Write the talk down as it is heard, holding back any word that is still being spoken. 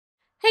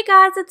Hey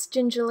guys, it's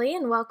Gingerly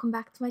and welcome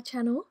back to my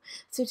channel.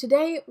 So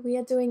today we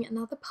are doing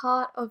another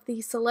part of the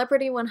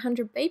Celebrity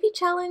 100 Baby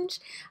Challenge.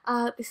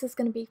 This is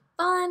going to be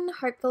fun,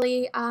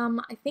 hopefully.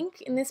 I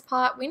think in this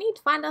part we need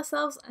to find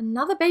ourselves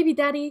another baby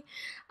daddy,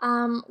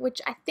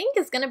 which I think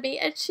is going to be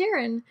Ed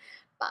Sheeran.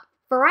 But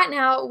for right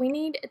now, we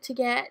need to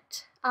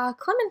get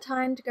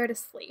Clementine to go to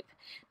sleep.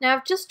 Now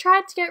I've just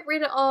tried to get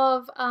rid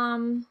of,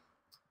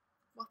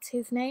 what's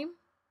his name?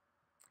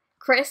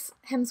 Chris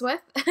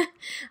Hemsworth,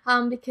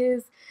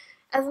 because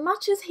as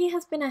much as he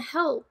has been a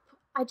help,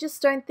 I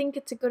just don't think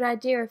it's a good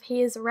idea if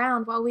he is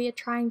around while we are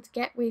trying to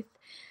get with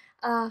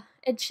Ed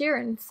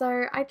Sheeran.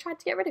 So I tried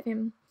to get rid of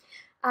him.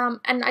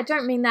 And I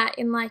don't mean that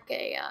in like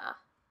a, I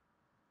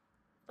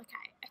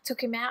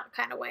took him out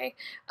kind of way.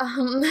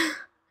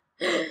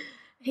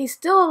 He's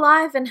still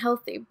alive and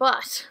healthy,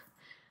 but,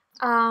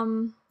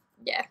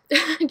 yeah,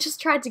 I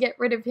just tried to get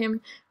rid of him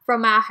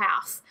from our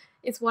house,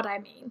 is what I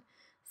mean.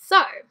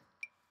 So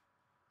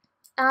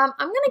I'm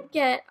going to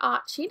get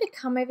Archie to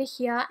come over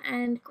here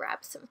and grab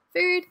some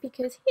food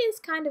because he is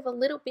kind of a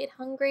little bit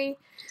hungry.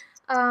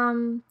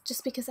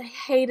 Just because I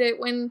hate it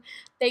when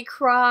they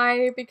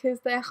cry because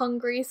they're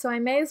hungry, so I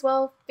may as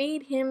well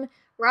feed him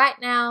right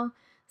now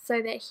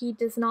so that he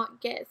does not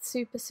get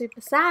super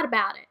sad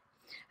about it.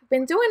 I've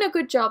been doing a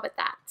good job at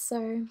that,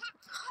 so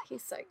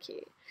he's so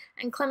cute.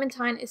 And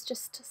Clementine is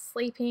just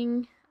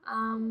sleeping,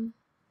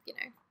 you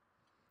know,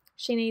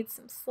 she needs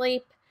some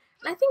sleep.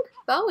 And I think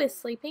Bo is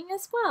sleeping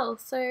as well,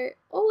 so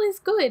all is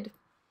good.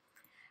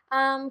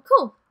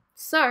 Cool.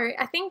 So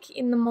I think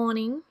in the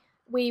morning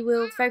we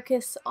will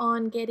focus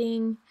on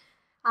getting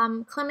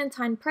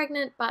Clementine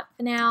pregnant, but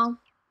for now,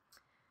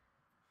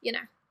 you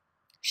know,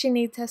 she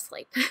needs her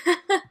sleep,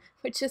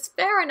 which is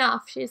fair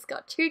enough. She's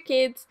got 2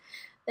 kids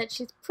that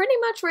she's pretty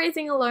much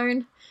raising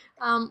alone,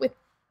 with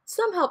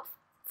some help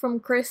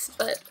from Chris,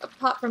 but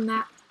apart from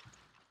that.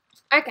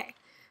 Okay.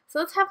 So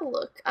let's have a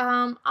look.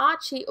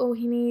 Archie, oh,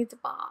 he needs a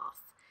bath.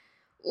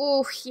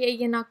 Oh, yeah,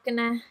 you're not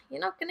gonna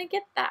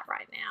get that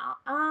right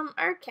now.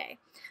 Okay.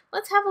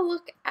 Let's have a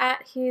look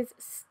at his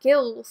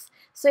skills.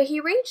 So he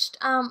reached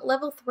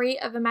level 3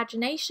 of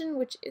imagination,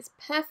 which is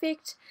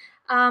perfect,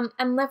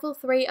 and level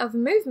 3 of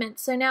movement.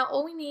 So now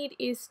all we need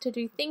is to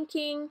do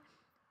thinking,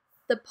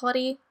 the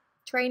potty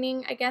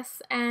training, I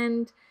guess,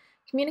 and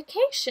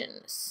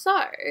communication.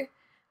 So,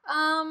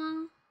 I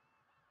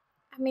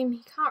mean,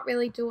 he can't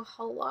really do a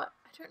whole lot.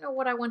 I don't know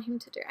what I want him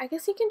to do. I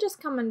guess he can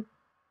just come and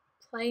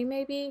play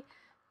maybe.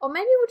 Or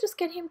maybe we'll just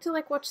get him to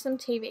like watch some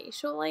TV.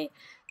 Surely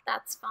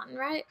that's fun,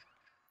 right?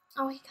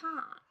 Oh, he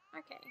can't.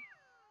 Okay.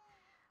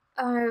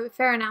 Oh,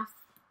 fair enough.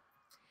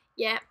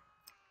 Yeah.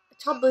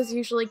 Toddlers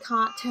usually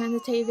can't turn the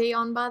TV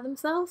on by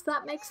themselves.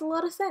 That makes a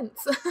lot of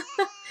sense.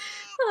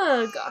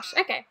 Oh gosh.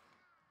 Okay.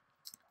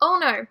 Oh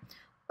no.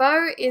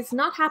 Bo is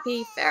not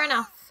happy. Fair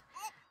enough.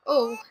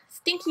 Oh,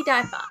 stinky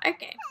diaper.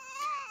 Okay.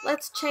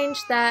 Let's change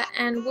that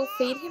and we'll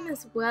feed him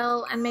as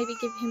well and maybe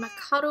give him a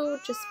cuddle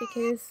just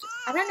because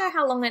I don't know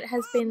how long it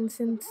has been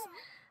since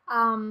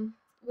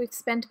we've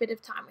spent a bit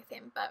of time with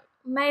him, but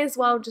may as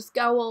well just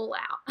go all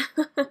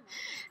out.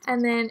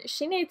 And then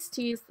she needs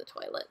to use the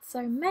toilet,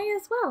 so may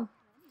as well.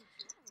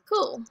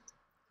 Cool.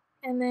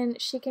 And then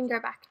she can go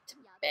back to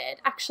bed.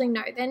 Actually,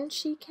 no, then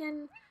she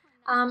can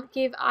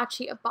give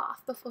Archie a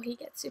bath before he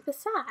gets super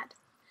sad.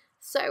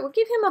 So we'll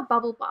give him a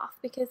bubble bath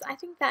because I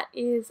think that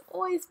is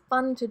always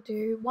fun to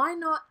do. Why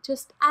not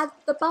just add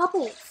the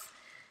bubbles?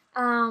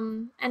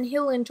 And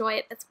he'll enjoy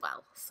it as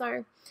well.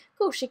 So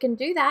cool, she can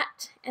do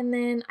that. And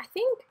then I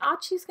think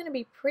Archie's going to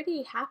be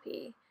pretty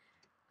happy.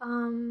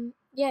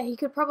 Yeah, he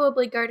could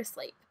probably go to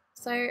sleep.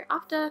 So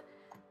after,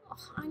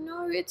 oh, I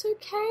know, it's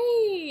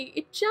okay.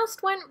 It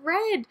just went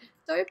red.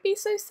 Don't be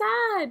so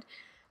sad.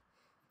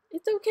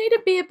 It's okay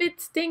to be a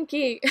bit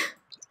stinky.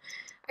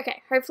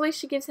 Okay, hopefully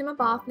she gives him a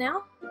bath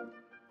now.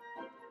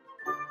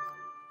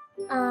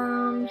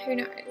 Who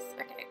knows?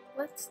 Okay,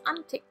 let's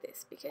untick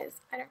this because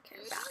I don't care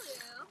about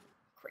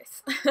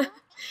Chris.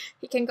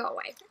 He can go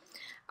away.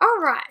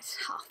 Alright,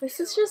 oh, this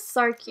is just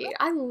so cute.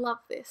 I love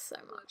this so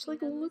much.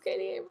 Like, look at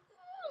him.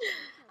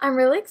 I'm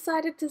really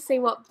excited to see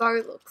what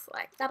Bo looks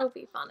like. That'll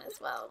be fun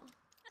as well.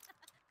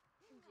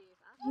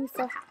 He's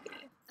so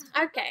happy.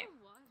 Okay.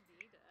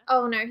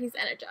 Oh no, he's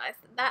energized.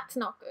 That's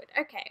not good.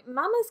 Okay,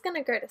 Mama's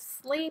gonna go to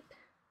sleep.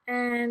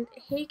 And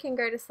he can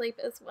go to sleep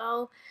as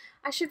well.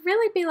 I should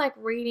really be like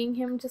reading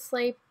him to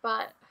sleep,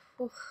 but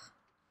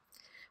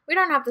we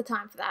don't have the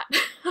time for that.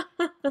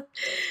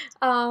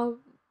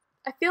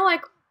 I feel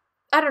like,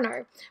 I don't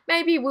know,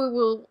 maybe we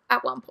will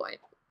at one point.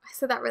 I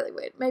said that really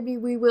weird. Maybe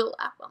we will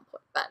at one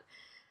point,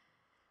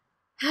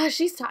 but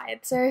she's tired,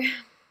 so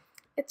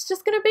it's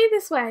just gonna be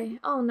this way.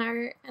 Oh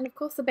no, and of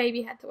course the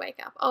baby had to wake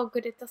up. Oh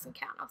good, it doesn't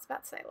count. I was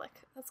about to say,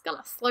 like, that's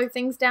gonna slow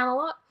things down a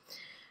lot.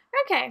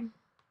 Okay.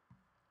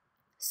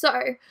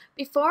 So,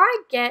 before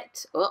I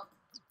get,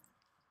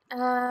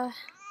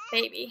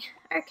 baby,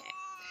 okay,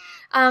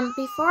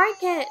 before I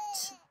get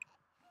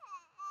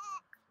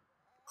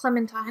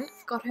Clementine, I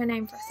forgot her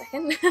name for a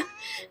second,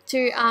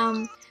 to,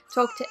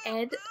 talk to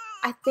Ed,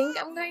 I think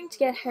I'm going to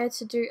get her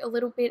to do a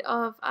little bit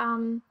of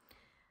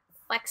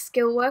like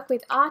skill work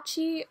with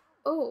Archie.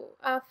 Oh,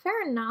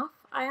 fair enough.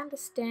 I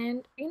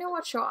understand. You know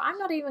what? Sure, I'm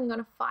not even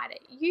gonna fight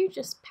it. You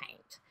just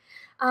paint.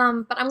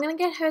 But I'm gonna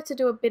get her to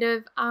do a bit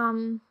of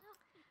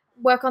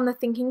work on the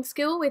thinking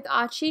skill with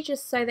Archie,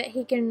 just so that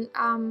he can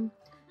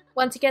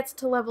once he gets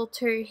to level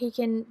 2, he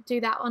can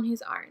do that on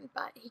his own.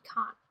 But he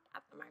can't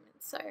at the moment.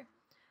 So,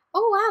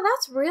 oh wow,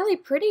 that's really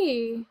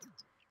pretty.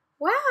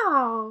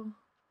 Wow.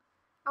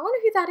 I wonder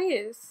who that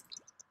is.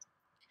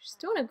 She's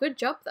doing a good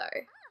job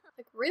though.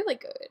 Like really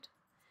good.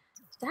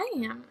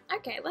 Damn.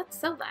 Okay, let's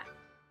sell that.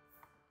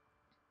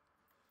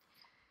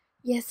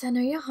 Yes, I know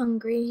you're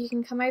hungry. You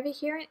can come over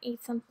here and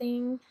eat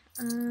something.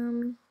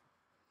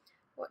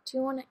 What do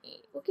you want to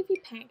eat? We'll give you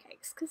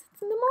pancakes because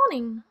it's in the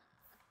morning.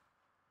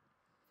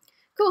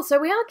 Cool, so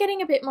we are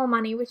getting a bit more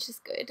money, which is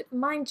good.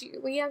 Mind you,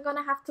 we are going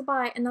to have to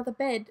buy another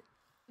bed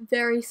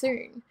very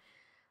soon.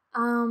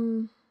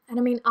 And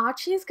I mean,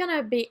 Archie is going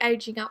to be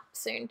aging up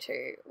soon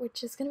too,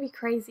 which is going to be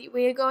crazy.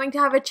 We are going to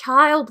have a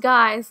child,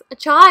 guys. A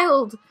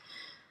child!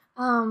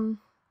 Oh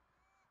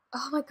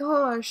my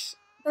gosh.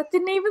 That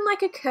didn't even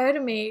like occur to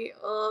me.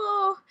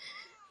 Oh,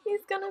 he's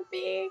not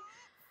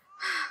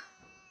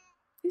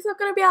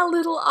gonna be our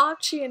little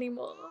Archie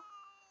anymore.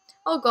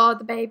 Oh god,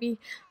 the baby.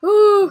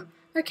 Ooh,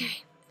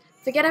 okay.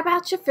 Forget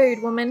about your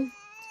food, woman.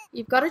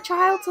 You've got a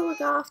child to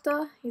look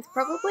after. He's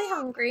probably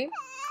hungry.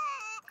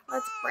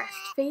 Let's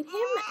breastfeed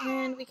him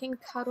and we can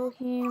cuddle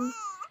him.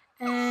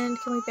 And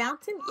can we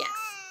bounce him? Yes.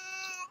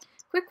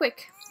 Quick,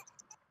 quick.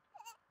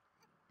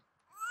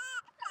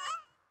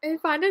 I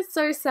find it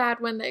so sad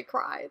when they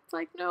cry. It's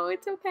like, no,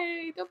 it's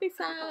okay. Don't be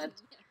sad.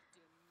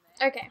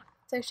 Okay,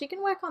 so she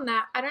can work on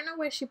that. I don't know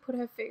where she put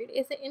her food.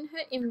 Is it in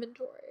her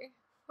inventory?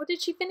 Or did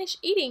she finish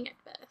eating it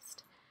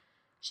first?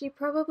 She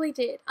probably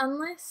did.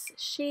 Unless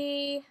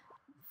she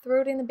threw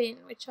it in the bin,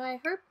 which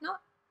I hope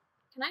not.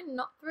 Can I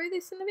not throw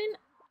this in the bin?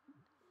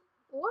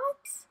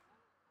 What?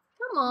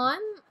 Come on.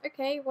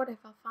 Okay,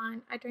 whatever.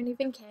 Fine. I don't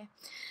even care.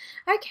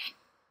 Okay.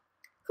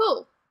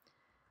 Cool.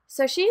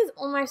 So she is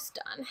almost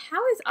done.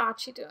 How is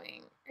Archie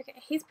doing?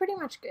 Okay, he's pretty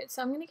much good.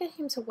 So I'm going to get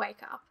him to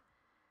wake up.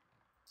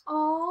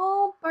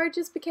 Oh, Bo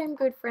just became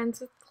good friends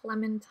with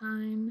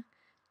Clementine.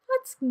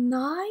 That's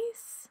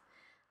nice.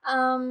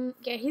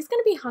 Yeah, he's going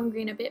to be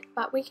hungry in a bit,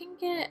 but we can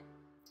get...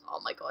 Oh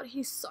my god,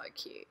 he's so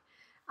cute.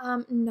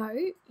 No,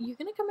 you're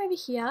going to come over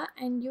here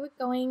and you are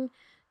going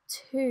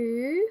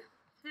to...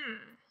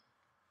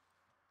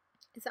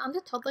 Is it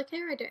under toddler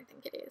care? I don't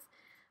think it is.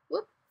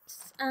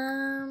 Whoops.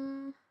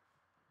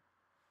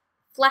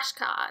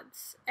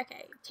 Flashcards.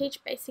 Okay,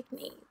 teach basic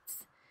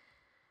needs.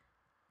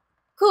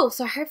 Cool,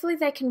 so hopefully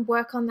they can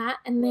work on that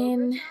and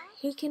then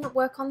he can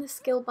work on the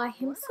skill by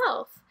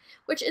himself,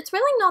 which it's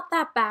really not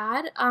that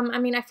bad. I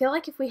mean, I feel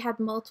like if we had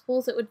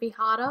multiples it would be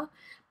harder,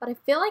 but I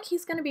feel like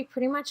he's going to be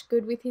pretty much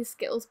good with his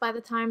skills by the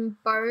time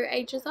Bo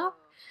ages up.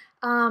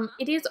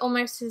 It is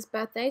almost his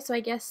birthday, so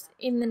I guess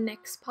in the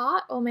next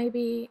part, or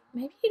maybe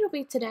it'll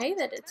be today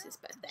that it's his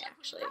birthday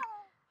actually.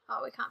 Oh,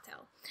 we can't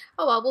tell.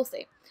 Oh well, we'll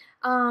see.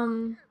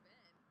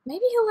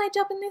 Maybe he'll age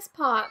up in this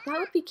part. That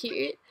would be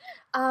cute.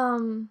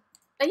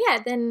 But yeah,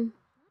 then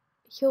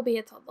he'll be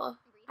a toddler.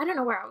 I don't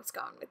know where I was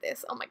going with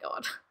this. Oh my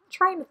god.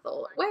 Train of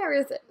thought. Where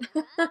is it?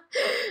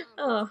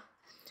 Oh.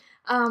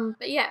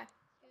 But yeah.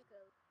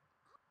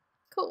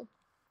 Cool.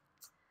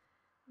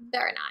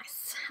 Very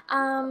nice.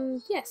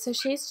 Yeah, so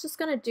she's just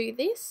gonna do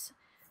this.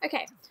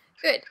 Okay,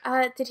 good.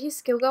 Did his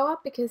skill go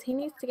up? Because he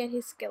needs to get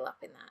his skill up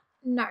in that.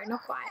 No,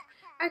 not quite.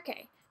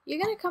 Okay,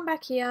 you're gonna come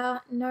back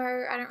here.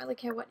 No, I don't really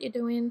care what you're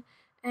doing.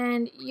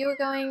 And you're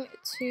going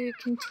to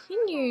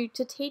continue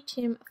to teach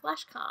him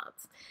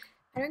flashcards.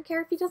 I don't care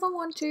if he doesn't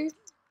want to,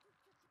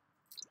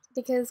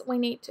 because we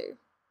need to.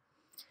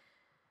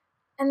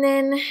 And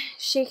then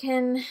she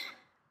can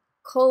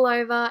call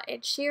over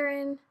Ed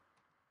Sheeran,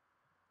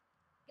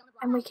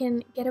 and we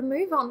can get a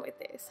move on with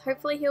this.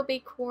 Hopefully he'll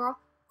be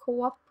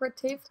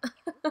cooperative.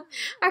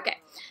 Okay,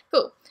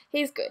 cool.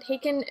 He's good. He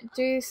can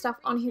do stuff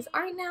on his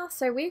own now.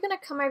 So we're going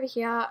to come over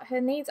here. Her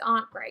needs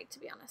aren't great, to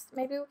be honest.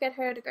 Maybe we'll get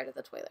her to go to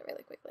the toilet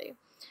really quickly.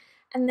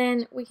 And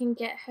then we can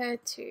get her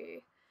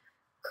to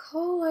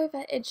call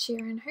over Ed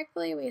Sheeran.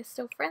 Hopefully we are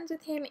still friends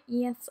with him.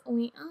 Yes,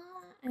 we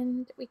are.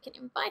 And we can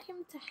invite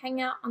him to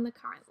hang out on the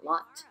current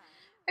lot.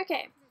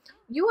 Okay.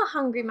 You are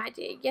hungry, my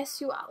dear.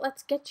 Yes, you are.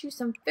 Let's get you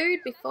some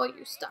food before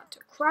you start to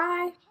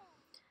cry.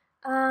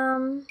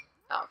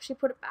 Oh, she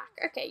put it back.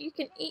 Okay, you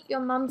can eat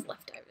your mum's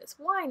leftovers.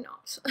 Why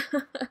not?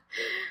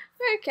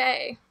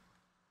 Okay.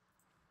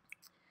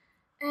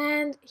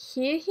 And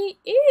here he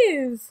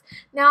is.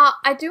 Now,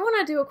 I do want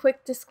to do a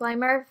quick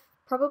disclaimer. I've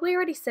probably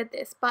already said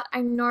this, but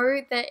I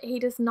know that he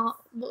does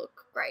not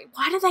look great.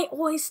 Why do they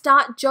always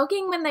start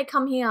jogging when they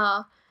come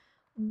here?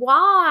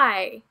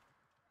 Why?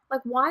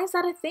 Like, why is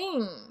that a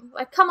thing?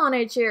 Like, come on,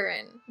 Ed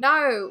Sheeran.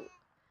 No.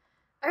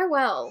 Oh,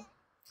 well.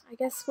 I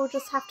guess we'll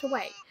just have to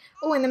wait.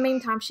 Oh, in the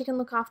meantime, she can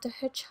look after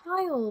her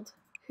child,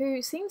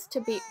 who seems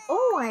to be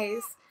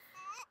always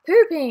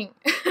pooping.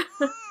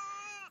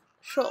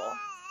 Sure.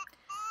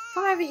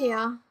 Come over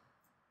here.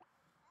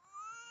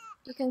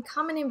 You can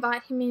come and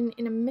invite him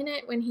in a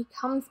minute when he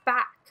comes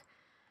back.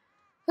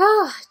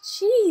 Oh,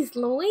 jeez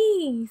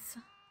Louise.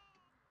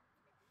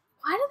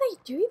 Why do they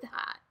do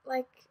that?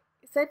 Like,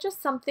 is there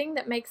just something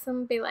that makes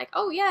them be like,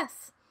 oh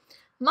yes,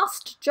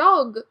 must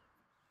jog?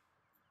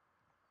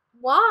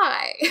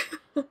 Why?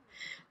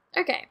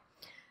 Okay.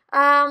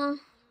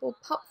 We'll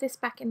pop this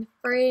back in the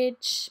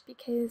fridge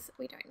because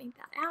we don't need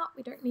that out.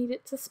 We don't need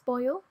it to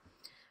spoil.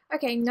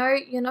 Okay, no,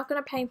 you're not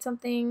going to paint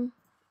something.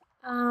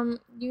 You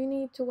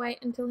need to wait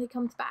until he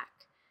comes back.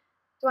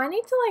 Do I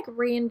need to like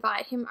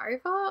re-invite him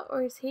over,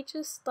 or is he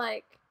just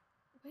like,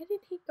 where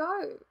did he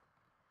go?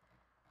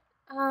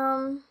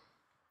 I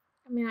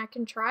mean, I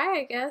can try,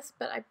 I guess,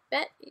 but I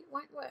bet it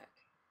won't work.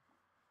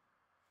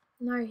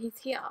 No, he's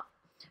here.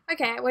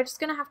 Okay, we're just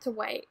gonna have to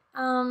wait.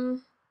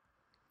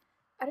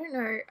 I don't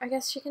know. I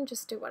guess she can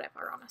just do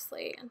whatever,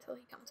 honestly, until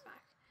he comes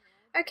back.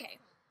 Okay.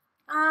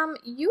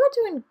 You are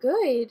doing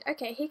good.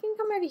 Okay, he can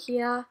come over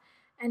here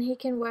and he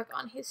can work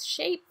on his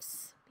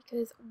shapes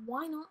because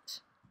why not?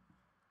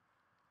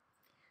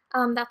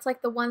 That's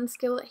like the one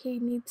skill that he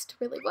needs to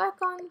really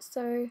work on.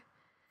 So,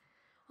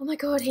 oh my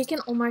god, he can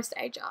almost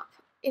age up.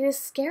 It is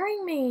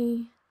scaring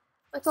me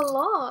like a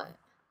lot.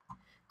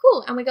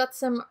 Cool, and we got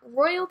some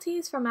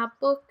royalties from our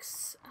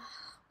books.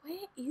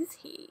 Where is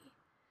he?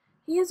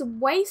 He is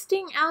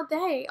wasting our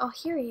day. Oh,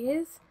 here he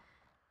is.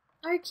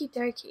 Okie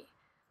dokie.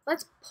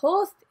 Let's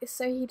pause this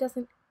so he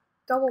doesn't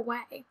go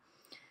away.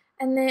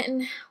 And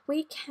then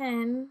we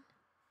can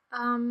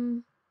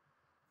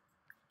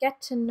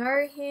get to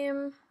know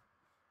him,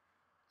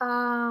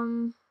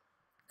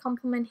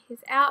 compliment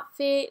his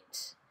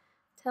outfit,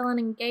 tell an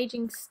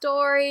engaging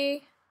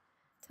story,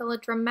 tell a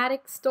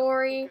dramatic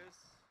story.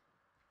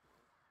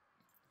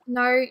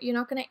 No, you're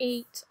not going to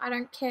eat. I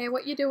don't care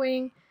what you're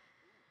doing.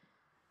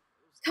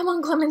 Come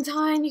on,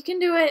 Clementine, you can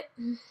do it.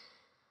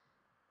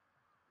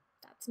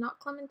 That's not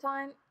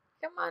Clementine.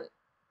 Come on.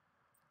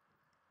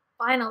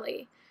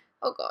 Finally.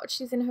 Oh god,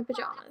 she's in her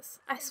pajamas.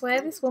 I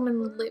swear this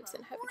woman lives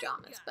in her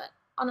pajamas, but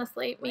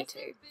honestly, me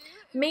too.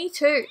 Me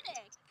too.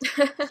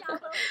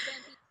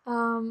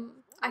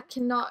 I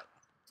cannot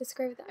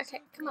disagree with that.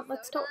 Okay, come on,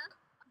 let's talk.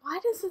 Why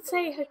does it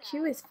say her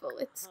queue is full?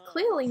 It's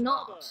clearly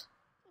not.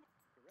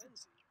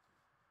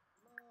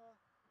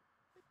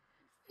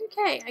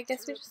 Okay, I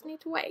guess we just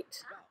need to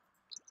wait.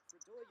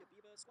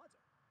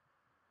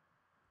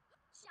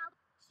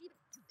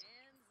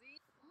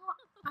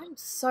 I'm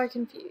so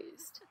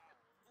confused.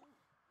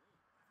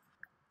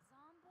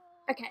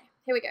 Okay,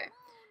 here we go.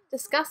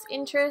 Discuss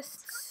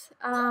interests.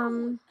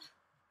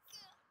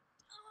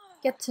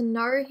 Get to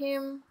know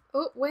him.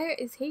 Oh, where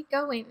is he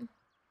going?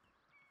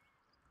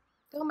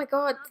 Oh my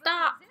god,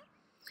 stop!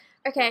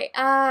 Okay,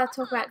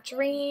 talk about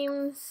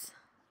dreams.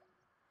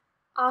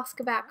 Ask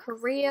about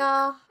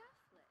career.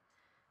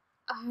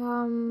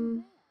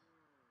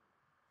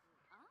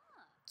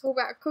 Talk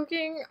about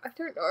cooking. I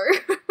don't know.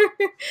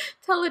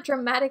 Tell a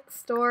dramatic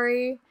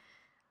story.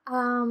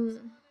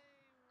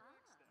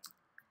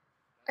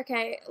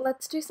 Okay,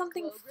 let's do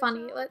something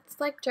funny. Let's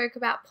like joke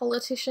about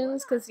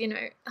politicians because, you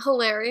know,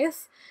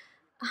 hilarious.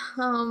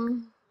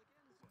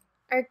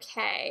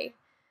 Okay.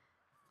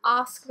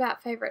 Ask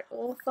about favorite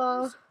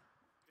author.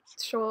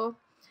 Sure.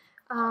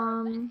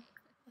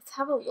 Let's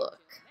have a look.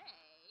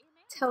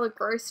 Tell a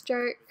gross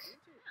joke.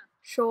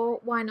 Sure,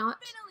 why not?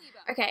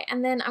 Okay,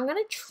 and then I'm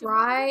gonna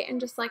try and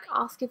just like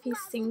ask if he's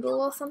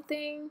single or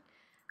something.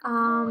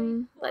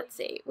 Let's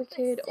see. We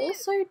could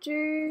also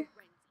do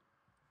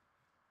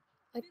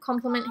like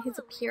compliment his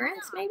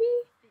appearance, maybe?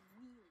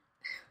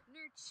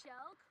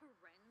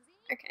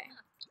 Okay.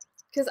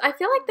 Because I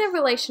feel like their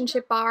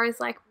relationship bar is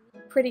like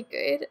pretty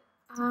good.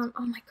 Oh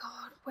my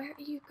god, where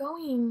are you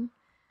going?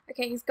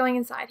 Okay, he's going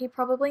inside. He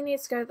probably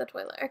needs to go to the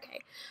toilet.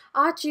 Okay.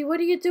 Archie, what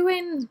are you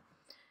doing?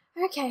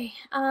 Okay,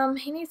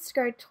 he needs to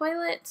go to the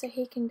toilet so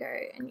he can go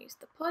and use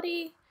the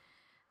potty.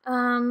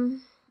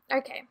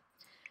 Okay.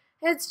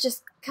 Let's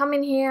just come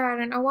in here. I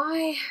don't know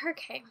why.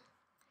 Okay.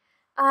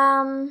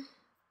 I'm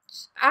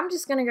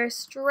just gonna go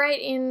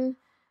straight in.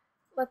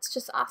 Let's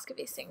just ask if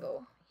he's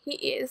single. He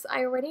is.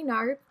 I already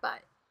know, but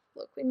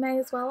look, we may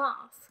as well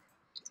ask.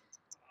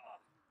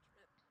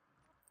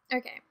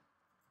 Okay.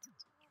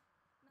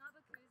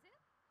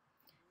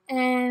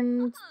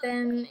 And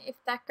then if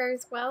that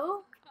goes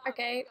well,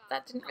 okay,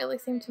 that didn't really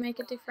seem to make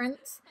a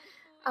difference.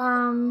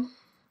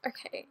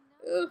 Okay.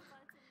 Ugh.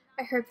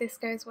 I hope this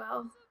goes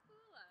well.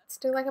 Let's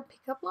do like a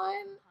pickup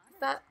line. Is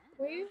that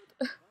weird?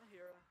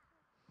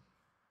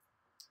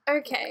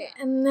 Okay,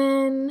 and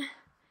then,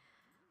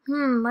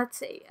 let's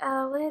see.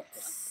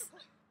 Let's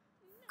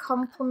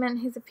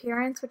compliment his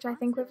appearance, which I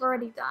think we've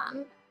already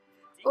done.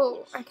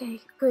 Oh,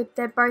 okay, good.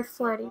 They're both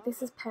flirty.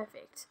 This is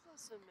perfect.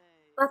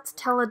 Let's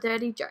tell a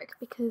dirty joke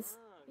because,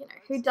 you know,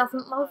 who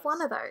doesn't love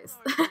one of those?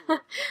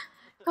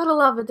 Gotta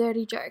love a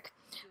dirty joke.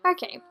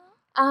 Okay.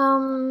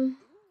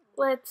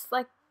 Let's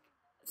like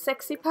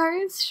sexy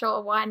pose. Sure,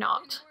 why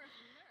not?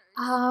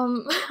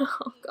 Oh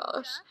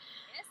gosh.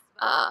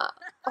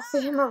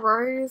 Offer him a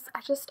rose.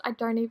 I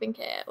don't even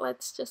care.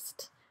 Let's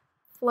just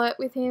flirt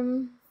with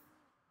him.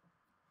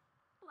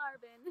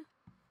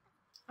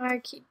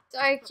 Okie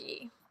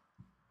dokie.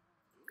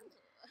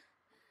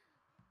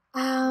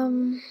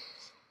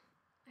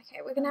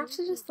 Okay, we're gonna have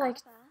to just like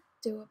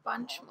do a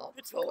bunch more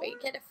before we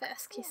get a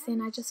first kiss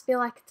in. I just feel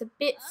like it's a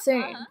bit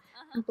soon.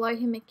 And blow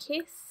him a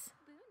kiss.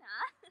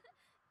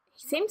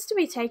 He seems to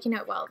be taking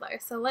it well though,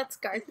 so let's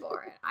go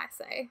for it, I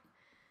say.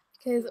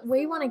 Because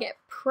we want to get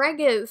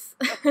preggers.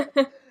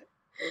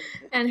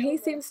 And he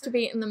seems to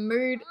be in the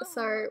mood,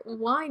 so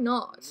why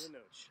not?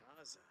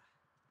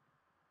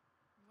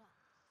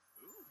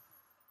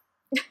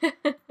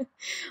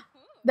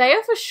 They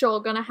are for sure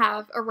gonna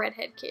have a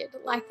redhead kid.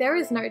 Like, there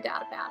is no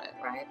doubt about it,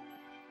 right?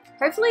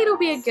 Hopefully it'll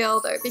be a girl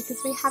though,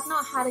 because we have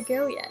not had a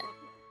girl yet.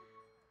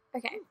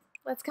 Okay,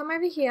 let's come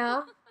over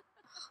here.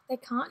 They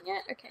can't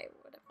yet? Okay,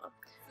 whatever.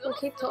 We'll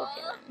keep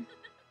talking then.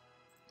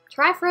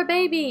 Try for a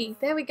baby!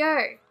 There we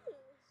go.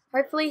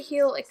 Hopefully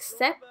he'll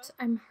accept.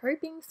 I'm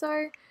hoping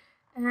so.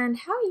 And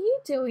how are you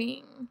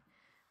doing?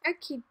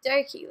 Okie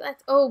dokie.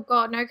 Let's. Oh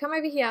god, no, come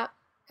over here.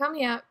 Come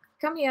here.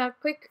 Come here.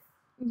 Quick.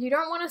 You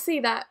don't want to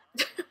see that.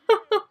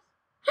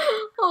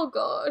 Oh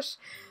gosh.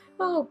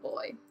 Oh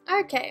boy.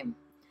 Okay.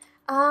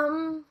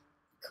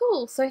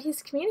 Cool. So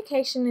his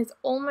communication is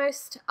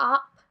almost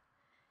up,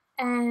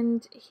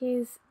 and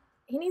he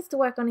needs to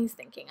work on his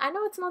thinking. I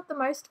know it's not the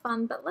most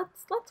fun, but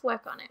let's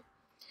work on it.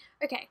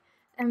 Okay.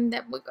 And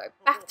then we'll go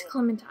back to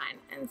Clementine,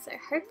 and so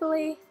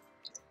hopefully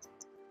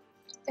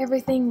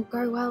everything will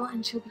go well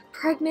and she'll be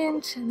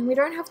pregnant and then we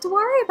don't have to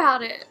worry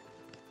about it.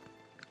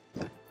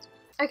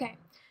 Okay,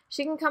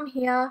 she can come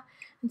here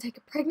and take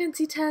a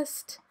pregnancy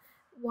test.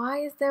 Why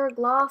is there a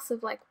glass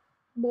of like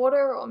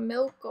water or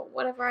milk or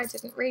whatever? I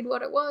didn't read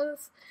what it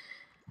was.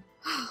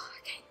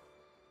 Okay,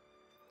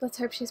 let's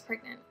hope she's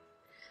pregnant.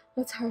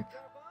 Let's hope.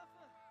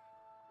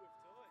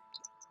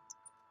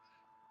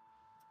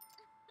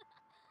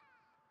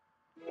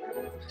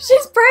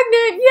 She's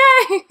pregnant!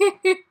 Yay!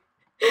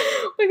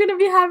 We're gonna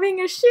be having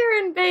a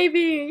Sheeran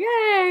baby!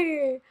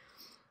 Yay!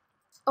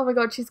 Oh my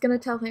god, she's gonna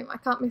tell him. I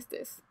can't miss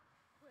this.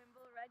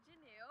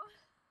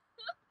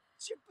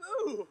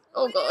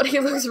 Oh god, he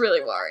looks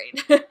really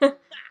worried. Oh, but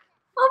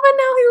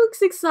now he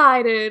looks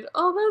excited.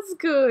 Oh, that's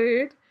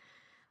good.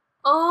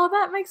 Oh,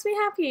 that makes me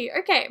happy.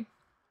 Okay.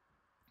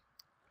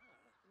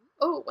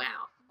 Oh,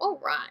 wow.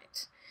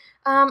 Alright.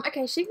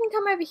 Okay, she can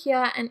come over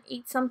here and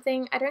eat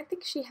something. I don't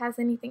think she has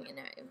anything in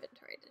her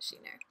inventory, does she?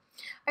 No.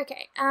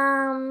 Okay,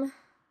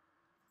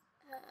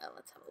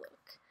 let's have a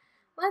look.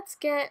 Let's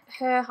get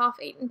her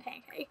half-eaten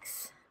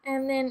pancakes,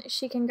 and then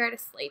she can go to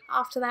sleep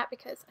after that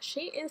because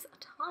she is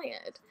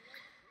tired.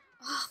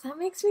 Oh, that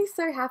makes me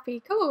so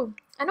happy. Cool.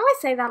 I know I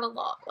say that a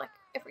lot, like,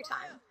 every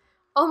time.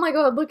 Oh my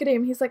god, look at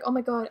him. He's like, oh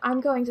my god,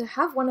 I'm going to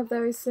have one of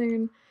those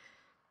soon.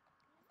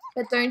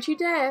 But don't you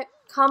dare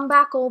come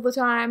back all the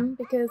time,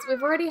 because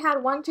we've already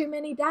had one too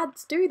many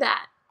dads do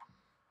that.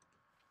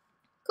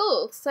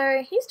 Cool,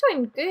 so he's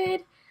doing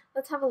good.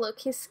 Let's have a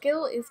look. His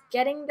skill is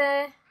getting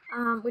there,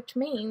 which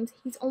means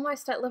he's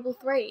almost at level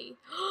 3.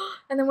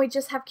 And then we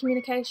just have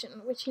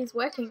communication, which he's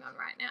working on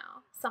right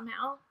now,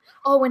 somehow.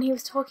 Oh, when he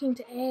was talking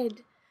to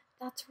Ed.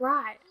 That's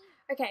right.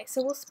 Okay,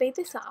 so we'll speed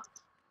this up.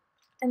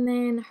 And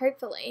then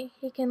hopefully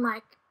he can,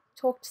 like,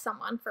 talk to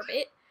someone for a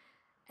bit.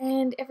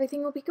 And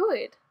everything will be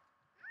good.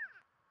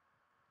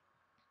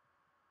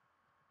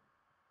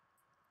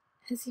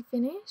 Has he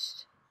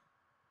finished?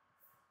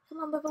 Come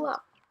on, level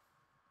up.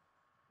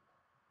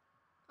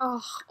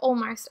 Oh,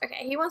 almost.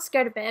 Okay, he wants to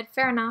go to bed.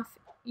 Fair enough.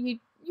 You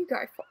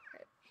go for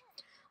it.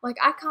 Like,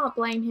 I can't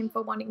blame him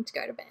for wanting to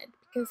go to bed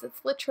because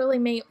it's literally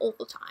me all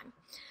the time.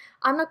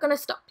 I'm not going to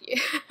stop you.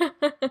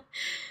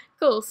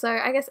 Cool, so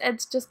I guess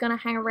Ed's just going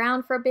to hang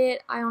around for a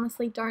bit. I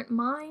honestly don't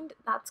mind.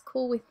 That's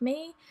cool with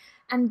me.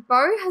 And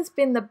Bo has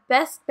been the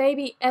best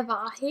baby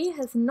ever. He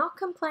has not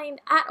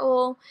complained at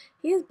all.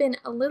 He has been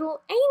a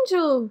little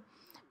angel,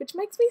 which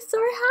makes me so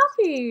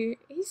happy.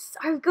 He's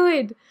so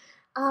good.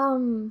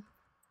 I'm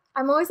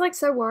always like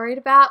so worried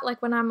about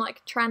like when I'm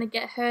like trying to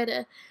get her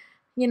to,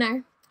 you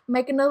know,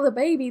 make another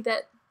baby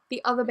that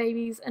the other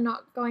babies are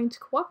not going to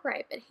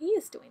cooperate, but he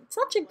is doing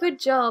such a good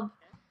job.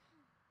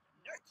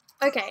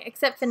 Okay,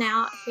 except for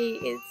now, he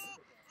is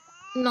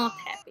not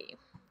happy.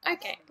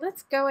 Okay,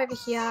 let's go over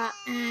here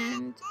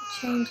and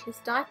change his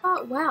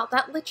diaper. Wow,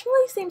 that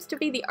literally seems to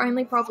be the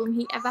only problem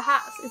he ever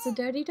has, is a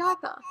dirty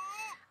diaper.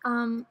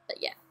 But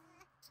yeah.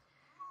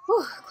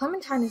 Whew,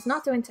 Clementine is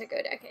not doing so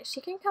good. Okay, she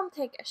can come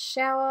take a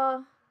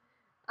shower.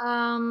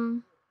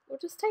 We'll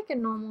just take a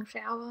normal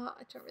shower.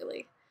 I don't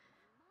really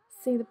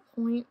see the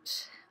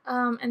point.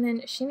 And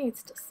then she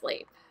needs to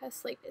sleep. Her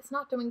sleep is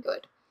not doing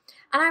good.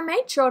 And I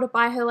made sure to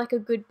buy her like a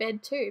good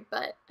bed too,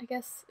 but I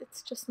guess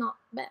it's just not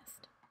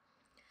best.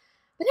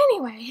 But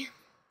anyway,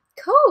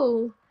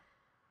 cool.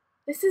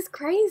 This is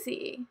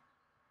crazy.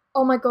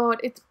 Oh my god,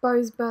 it's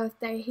Bo's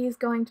birthday. He's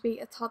going to be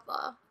a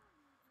toddler.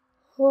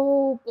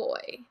 Oh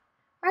boy.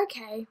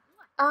 Okay.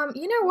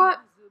 You know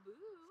what?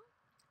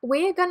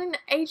 We're going to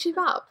age him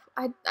up.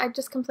 I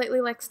just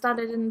completely like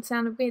stuttered and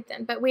sounded weird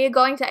then, but we are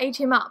going to age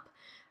him up.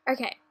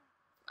 Okay.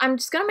 I'm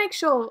just going to make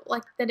sure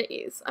like that it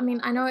is. I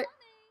mean, I know it.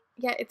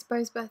 Yeah, it's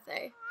Bo's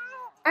birthday.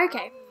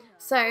 Okay.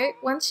 So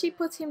once she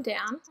puts him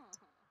down,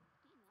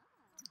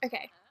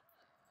 okay,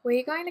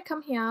 we're going to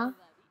come here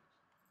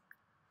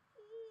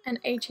and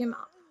age him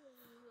up.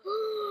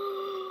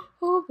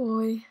 Oh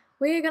boy,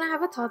 we're gonna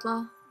have a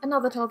toddler,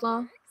 another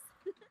toddler,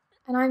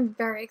 and I'm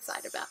very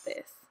excited about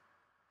this.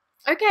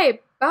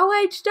 Okay, Bo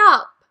aged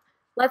up.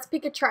 Let's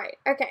pick a trait.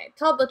 Okay,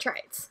 toddler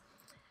traits.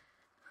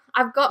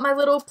 I've got my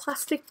little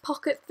plastic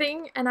pocket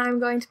thing and I'm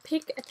going to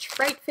pick a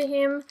trait for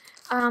him.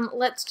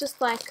 Let's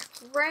just like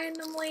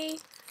randomly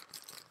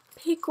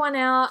pick one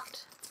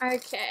out.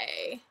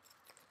 Okay,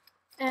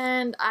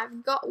 and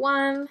I've got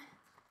one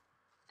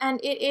and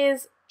it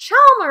is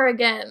Charmer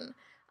again.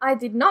 I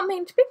did not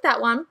mean to pick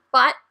that one,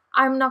 but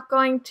I'm not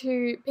going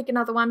to pick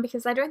another one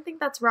because I don't think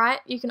that's right.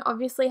 You can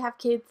obviously have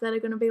kids that are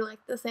going to be like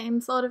the same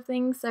sort of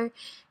thing, so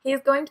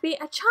he's going to be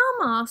a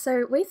charmer.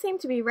 So we seem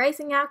to be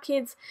raising our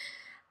kids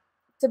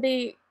to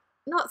be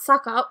not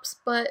suck-ups,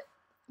 but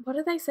what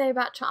do they say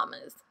about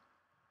charmers?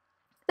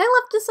 They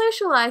love to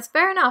socialise,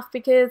 fair enough,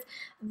 because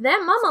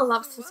their mama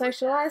loves to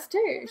socialise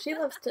too. She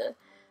loves to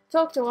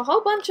talk to a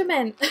whole bunch of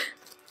men.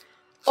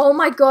 Oh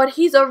my god,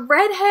 he's a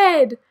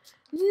redhead!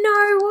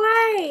 No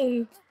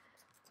way!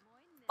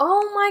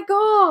 Oh my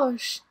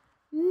gosh!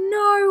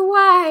 No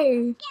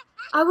way!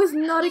 I was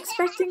not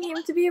expecting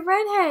him to be a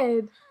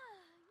redhead.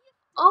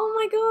 Oh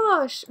my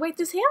gosh! Wait,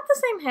 does he have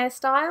the same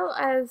hairstyle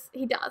as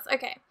he does?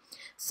 Okay,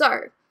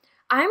 so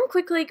I'm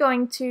quickly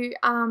going to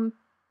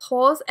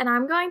pause and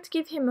I'm going to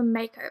give him a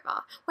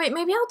makeover. Wait,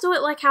 maybe I'll do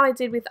it like how I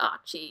did with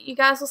Archie. You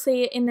guys will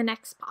see it in the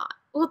next part.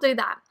 We'll do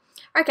that.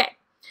 Okay,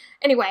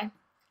 anyway.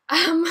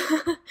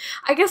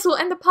 I guess we'll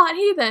end the part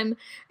here then.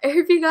 I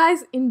hope you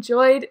guys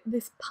enjoyed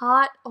this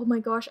part. Oh my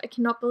gosh, I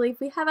cannot believe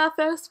we have our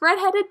first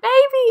redheaded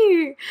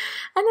baby!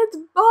 And it's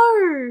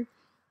Bo!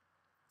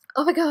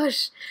 Oh my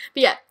gosh.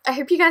 But yeah, I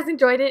hope you guys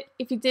enjoyed it.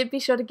 If you did, be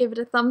sure to give it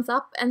a thumbs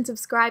up and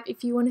subscribe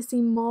if you want to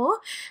see more.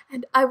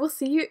 And I will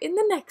see you in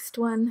the next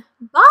one.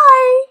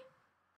 Bye!